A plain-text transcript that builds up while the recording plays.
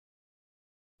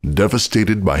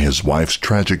Devastated by his wife's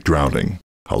tragic drowning,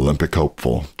 Olympic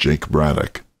hopeful Jake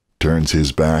Braddock turns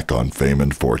his back on fame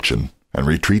and fortune and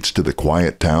retreats to the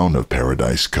quiet town of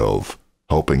Paradise Cove,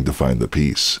 hoping to find the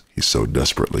peace he so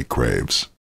desperately craves.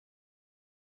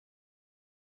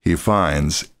 He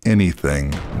finds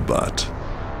anything but.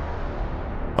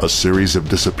 A series of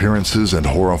disappearances and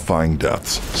horrifying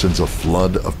deaths sends a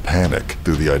flood of panic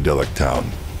through the idyllic town.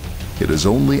 It is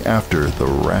only after the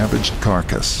ravaged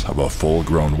carcass of a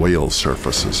full-grown whale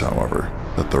surfaces, however,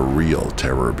 that the real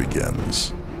terror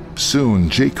begins. Soon,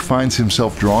 Jake finds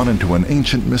himself drawn into an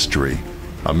ancient mystery,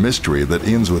 a mystery that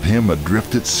ends with him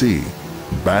adrift at sea,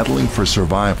 battling for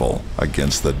survival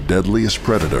against the deadliest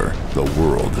predator the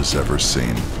world has ever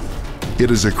seen.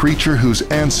 It is a creature whose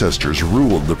ancestors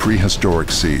ruled the prehistoric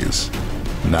seas.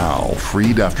 Now,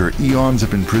 freed after eons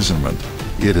of imprisonment,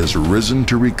 it has risen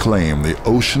to reclaim the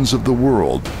oceans of the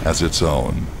world as its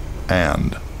own,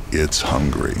 and it's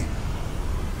hungry.